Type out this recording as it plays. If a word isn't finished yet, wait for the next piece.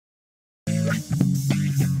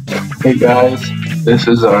Hey guys, this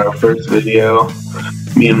is our first video.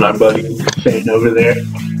 Me and my buddy Shane over there.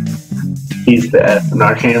 He's the F in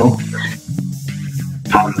our channel.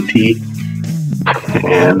 I'm the T.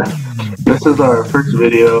 And this is our first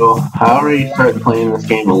video. I already started playing this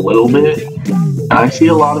game a little bit. And I see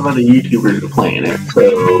a lot of other YouTubers playing it,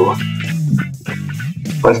 so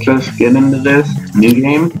let's just get into this new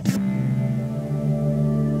game.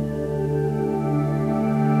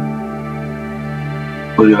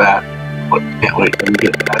 Look at that. Can't wait to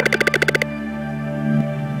get that.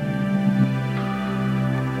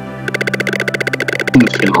 I'm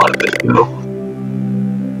just gonna let this go.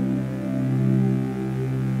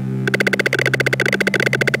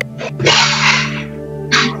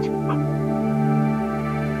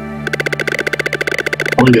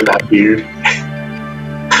 Look at that beard.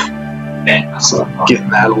 Yeah, so getting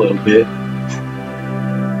that a little bit.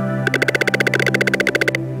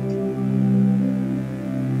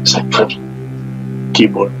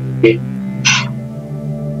 Keyboard.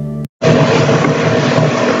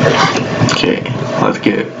 Okay, let's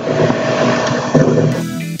get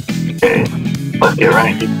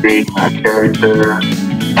right into creating our character.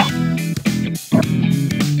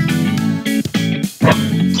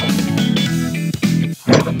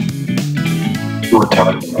 What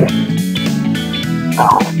time?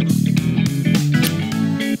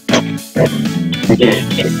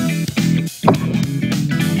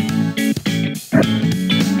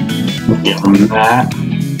 Give them that.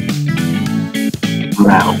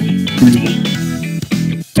 That'll be pretty.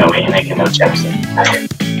 No, we ain't making no checks.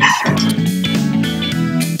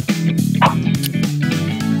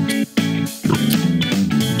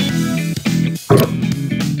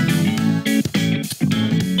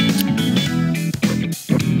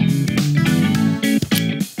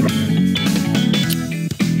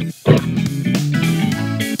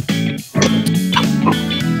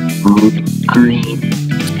 Green.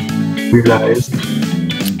 You guys.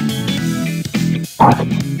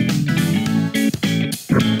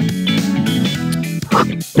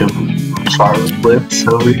 Charlotte lips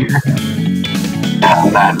over here.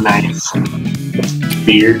 And that nice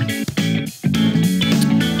beard.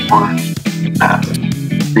 Orange.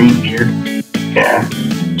 Green beard. Yeah.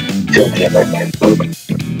 Look at that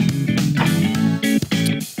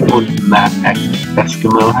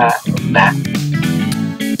Eskimo hat. That.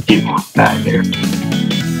 Keep on that there.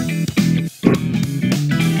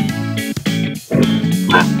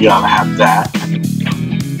 You gotta have that,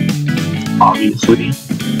 obviously,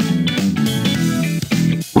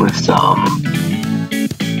 with some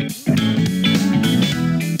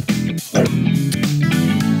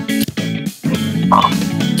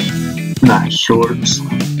nice shorts,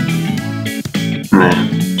 and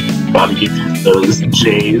then gotta get those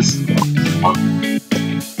J's.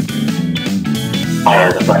 I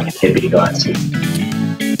have the fucking hippie glasses.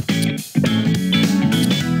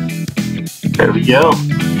 There we go.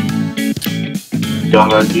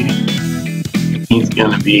 Got our dude. He's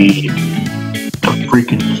gonna be a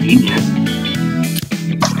freaking genius.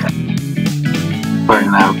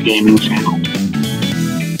 Starting out gaming channel.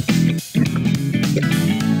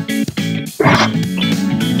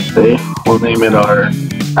 Okay, we'll name it our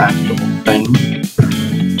actual thing.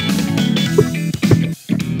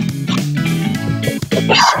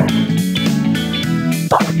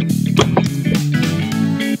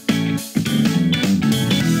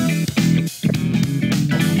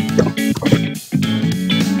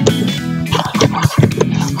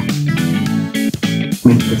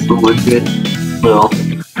 It's a legit, well,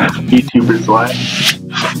 YouTuber's life.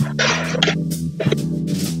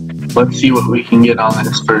 Let's see what we can get on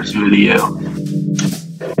this first video.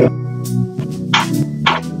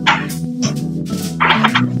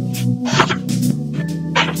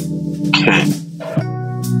 Okay,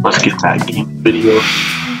 let's get that game video,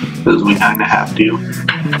 because we kinda have to.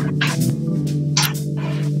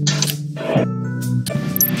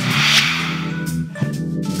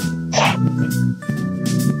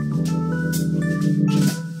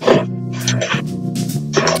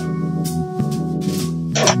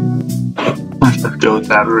 Let's go with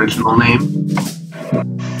that original name.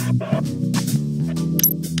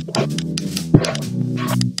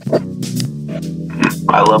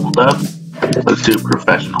 I leveled up. Let's do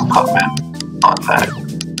professional comment on that.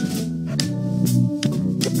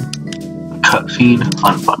 Cutscene,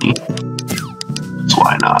 unfunny. So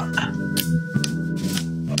why not?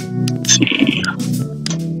 Let's see.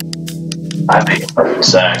 I think it's pretty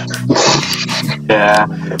sad. Yeah.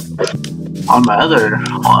 On my other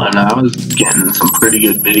one, I was getting some pretty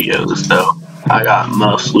good videos, though. I got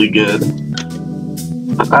mostly good.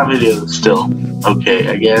 But that video is still okay,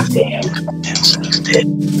 I guess. Damn. Okay,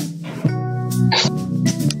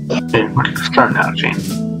 we're starting out,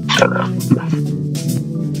 Shane. Shut up.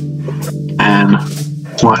 And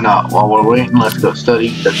why not? While we're waiting, let's go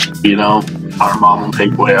study, because, you know, our mom will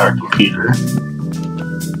take away our computer.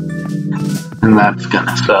 And that's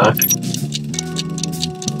gonna suck.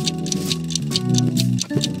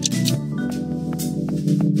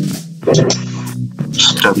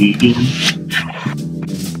 Study again.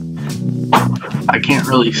 I can't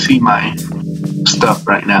really see my stuff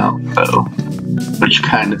right now, though, which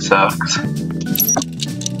kind of sucks.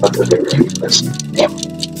 That's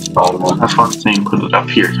what I'm saying, put it up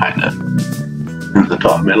here, kind of, in the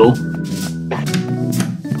top middle.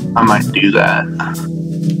 I might do that.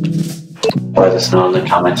 Let us know in the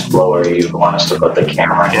comments below where you want us to put the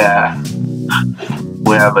camera. Yeah.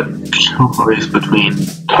 We have a choice between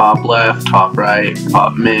top left, top right,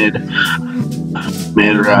 top mid,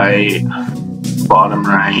 mid right, bottom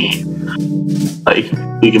right. Like,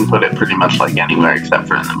 we can put it pretty much like anywhere except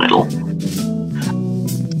for in the middle.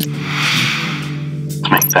 Let's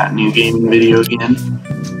make that new gaming video again.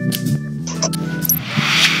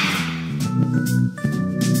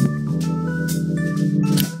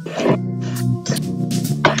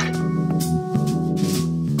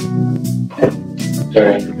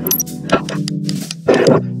 Sorry.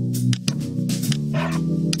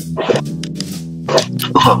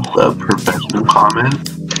 Level up professional comment.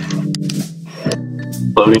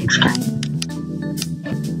 Loading screen.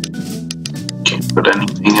 Can't put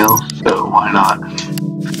anything else, so why not?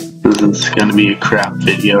 This is gonna be a crap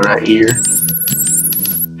video right here.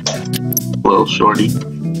 Little shorty.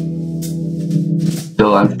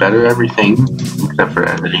 Still has better everything except for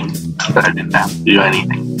editing. I didn't have to do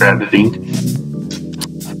anything for editing.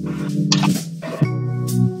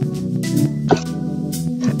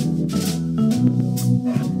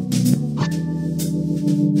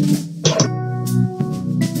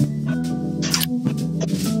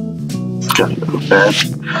 Gotta go to bed.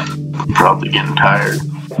 I'm probably getting tired.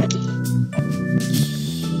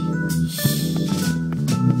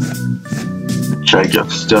 Should I go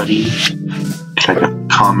study? Check out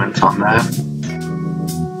comments on that.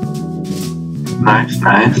 Nice,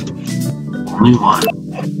 nice. Only one.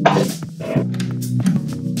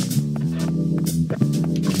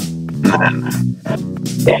 And then,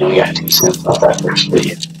 Damn, we got 2 cents off that first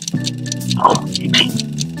video. oh, 18.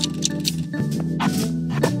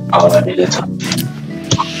 Oh, I mean, it's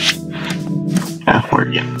Yeah, we're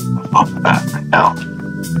getting off that right now.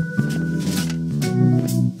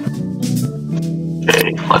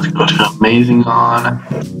 Okay, let's go to Amazing On.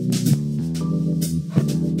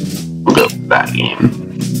 We'll go with that game.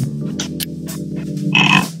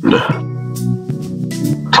 And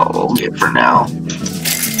that's all we'll get for now.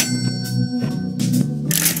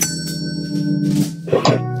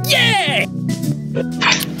 Yeah!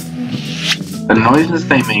 The noises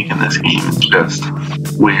they make in this game is just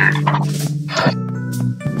weird.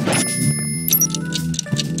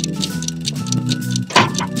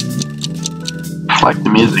 I like the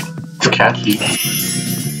music. It's catchy.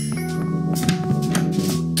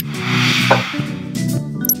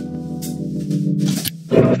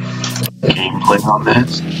 Gameplay on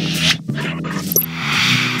this.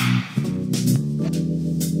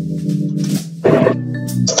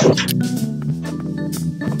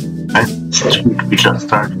 We just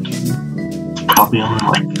started. It's probably only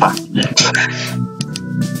like 5 minutes.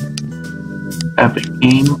 Epic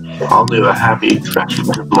game. I'll do a happy expression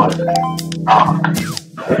to what?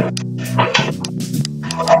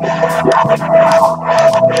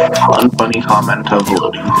 Unfunny comment of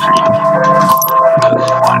loading screen.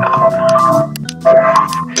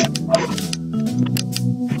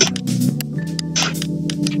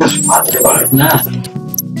 Because why not?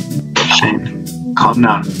 Shane, calm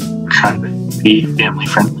down. Trying to be family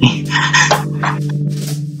friendly.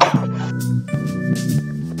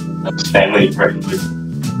 That's family friendly.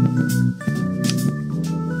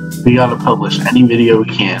 We gotta publish any video we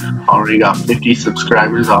can. Already got 50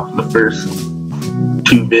 subscribers off of the first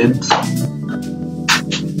 2 vids.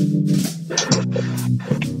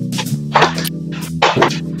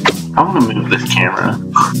 I wanna move this camera.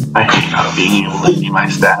 I hate not being able to see my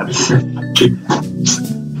stats.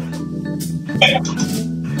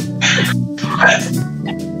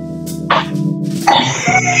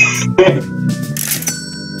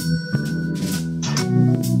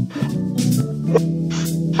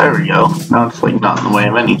 There we go. Now it's like not in the way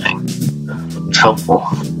of anything. It's helpful.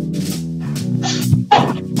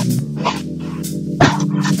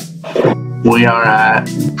 We are at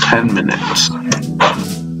 10 minutes.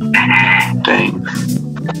 Dang.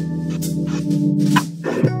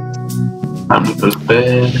 I'm gonna go to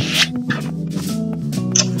bed.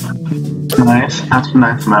 Nice. That's a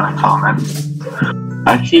nice amount of comments.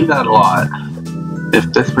 I see that a lot.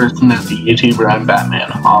 If this person is a YouTuber, I'm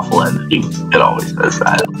Batman. Awful editing. It always says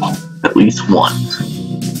that. At least once.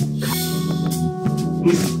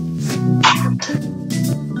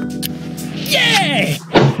 Yeah!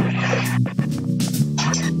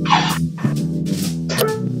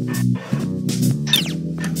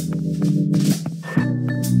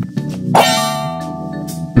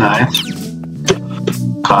 Nice.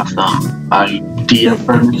 Custom IDEA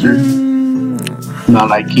furniture. Not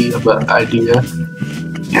IKEA, but IDEA.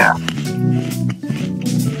 Yeah.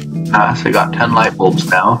 Nice, I got 10 light bulbs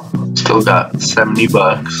now. Still got $70.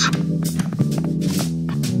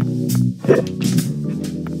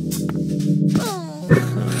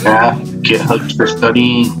 Yeah, get hooked for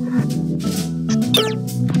studying.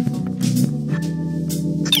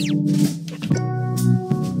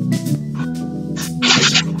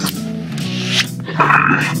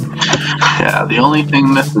 Yeah, the only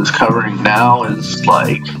thing this is covering now is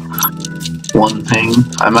like one thing.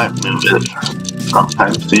 I might move it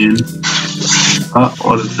sometime soon. Oh,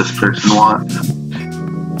 what does this person want?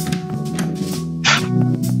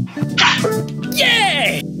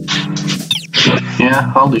 Yeah!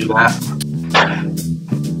 Yeah, I'll do that.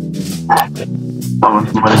 How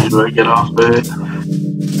much money do I get off of it?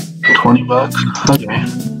 $20? Okay.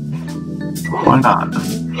 Why not?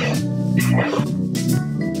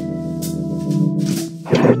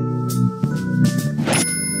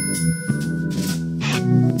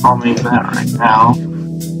 I'll make that right now.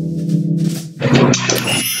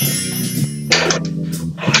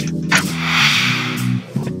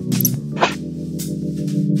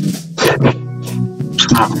 It's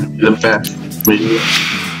not going to be the best video,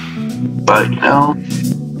 but you know,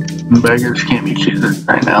 beggars can't be choosers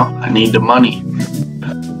right now. I need the money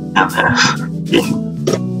in this game,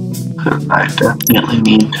 because I definitely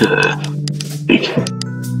need to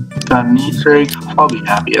got an Easter egg. I'll be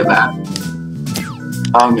happy with that.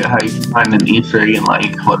 I don't get how you can find an Easter egg in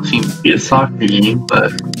like what seems to be a soccer game,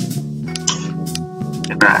 but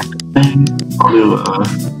interactive thing. I'll do a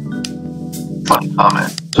fun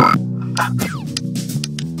comment.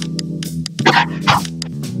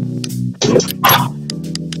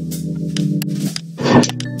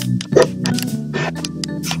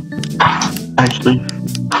 Actually,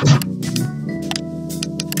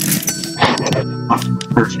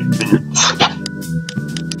 perfect bits.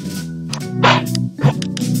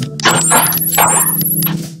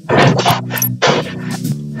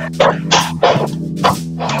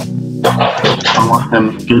 I want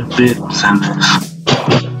them good bits in this.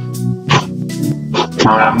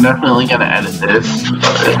 I'm definitely gonna edit this,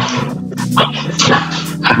 but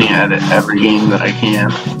I need to edit every game that I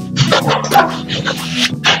can.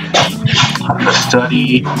 Have to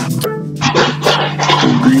study.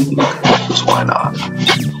 Just why not?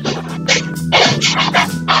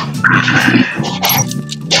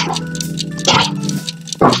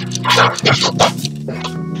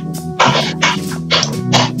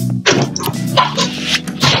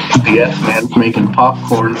 Yes, man's making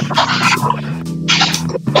popcorn.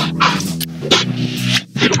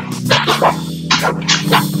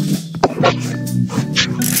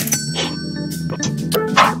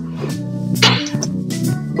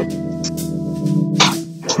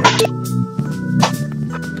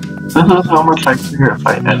 This is how much I care if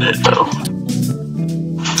I edit, though.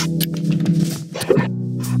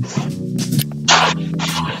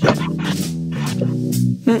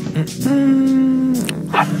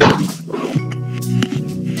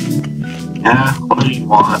 Yeah, what do you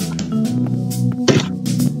want?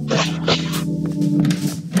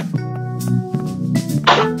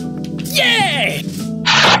 Yeah!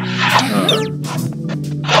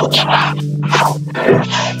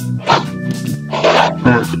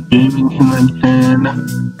 There's a gaming convention.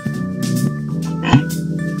 Okay.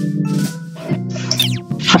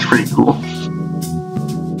 That's pretty cool.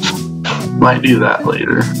 Might do that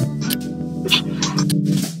later.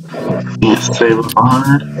 Need to save up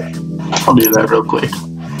 100. I'll do that real quick.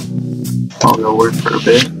 I'll go work for a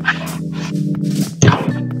bit.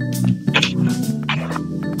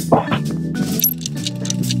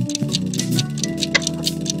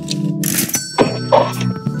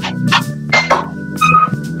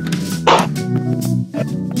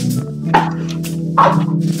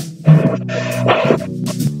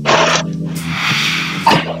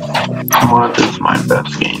 What is my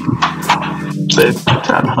best game? Save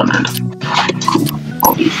 100. Cool.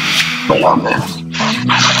 I'll do play on this.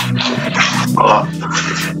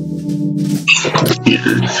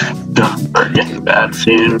 Computer's gonna start getting bad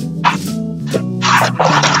soon.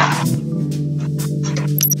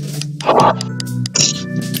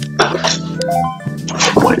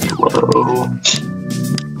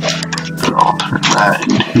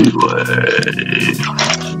 into a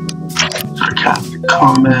sarcastic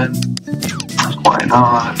comment. Why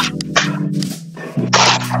not?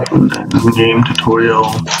 And then game tutorial,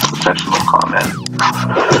 professional comment.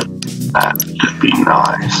 That would be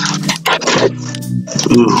nice.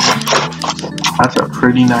 Ooh, that's a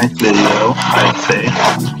pretty nice video, I'd say.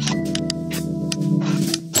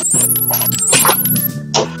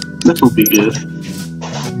 This will be good.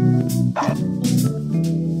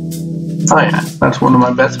 Oh yeah, that's one of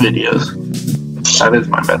my best videos. That is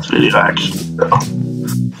my best video actually, so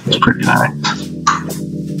it's pretty nice.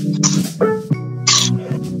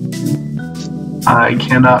 I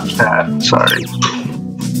cannot chat, sorry.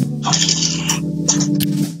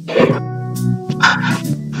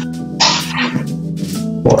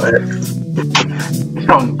 What? You're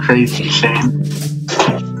going crazy, Shane.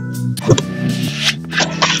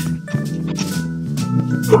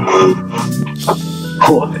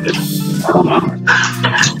 What?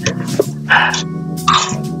 I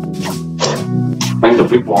think the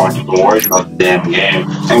people aren't even worried about the damn game. I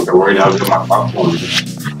think they're worried about getting my popcorn.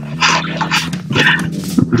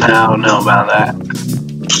 I don't know about that.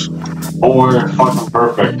 Or fucking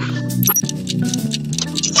perfect.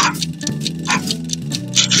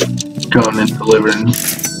 Going and delivering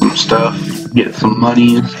some stuff, get some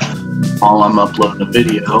money while I'm uploading a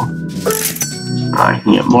video. I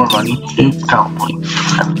can get more money. Oops, talent points.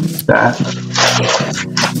 That.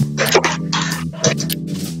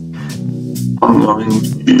 I'm going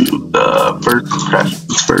to do the first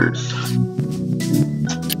impressions first.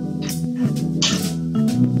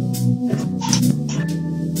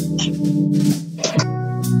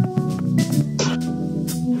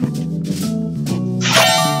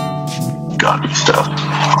 Got new stuff.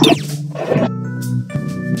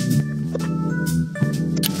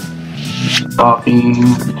 Stopping.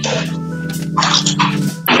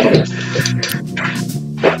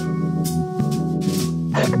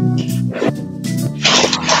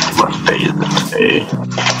 What day is it today?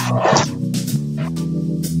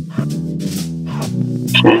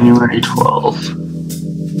 January 12th.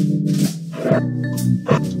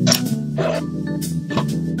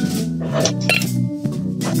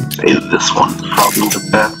 Say this one's probably the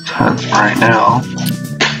best as right now.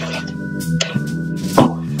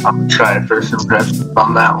 I'll try first impressions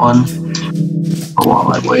on that one.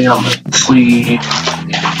 While I wait, I'm gonna see.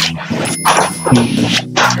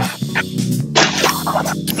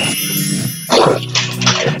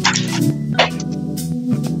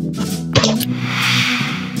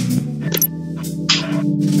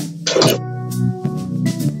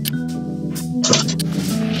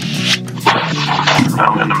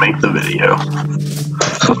 I'm gonna make the video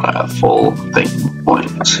so I have full thinking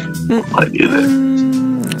points while I do this.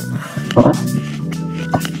 Huh?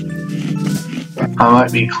 I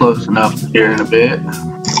might be close enough here in a bit,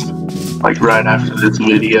 like right after this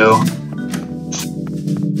video.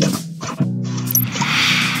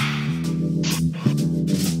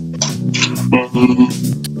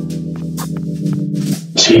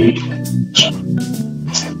 See.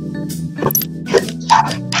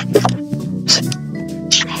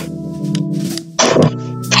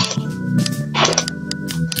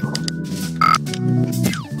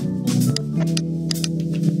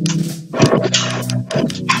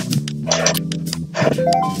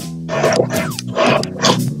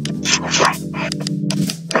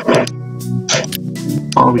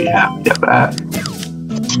 I'll be happy at that.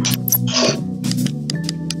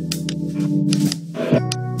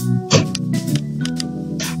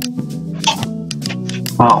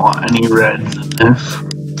 I don't want any reds in this.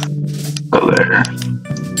 So there.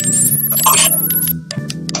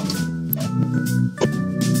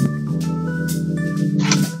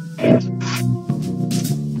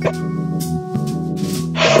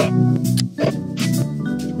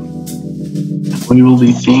 We will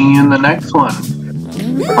be seeing you in the next one.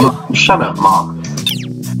 Oh, shut up, Mom.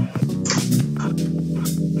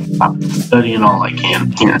 I'm studying all I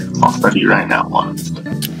can. Here, I'll study right now once.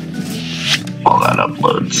 While that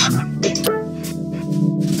uploads.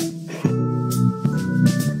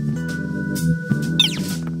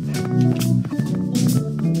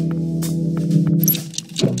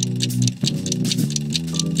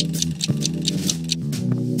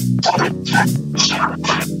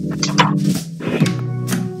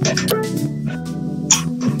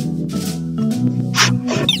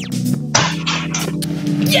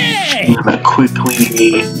 Yay! I'm gonna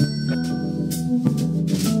quickly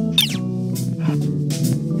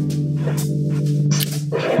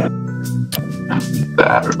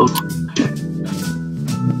that real quick.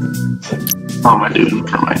 How am I doing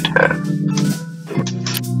for my test?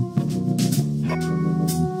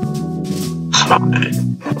 So Move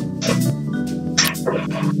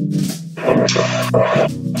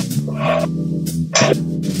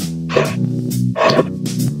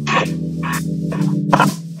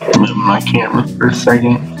my camera for a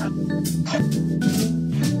second.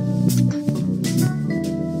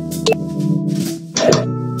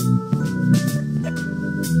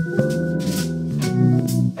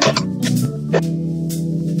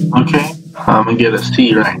 Okay, I'm gonna get a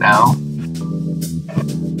C right now.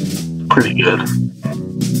 Pretty good.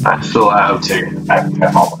 I still have two. I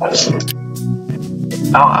have all this. I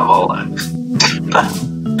don't have all that.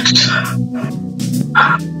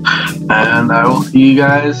 And I will see you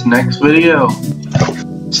guys next video.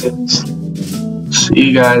 See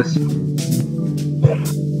you guys.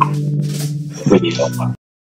 Video.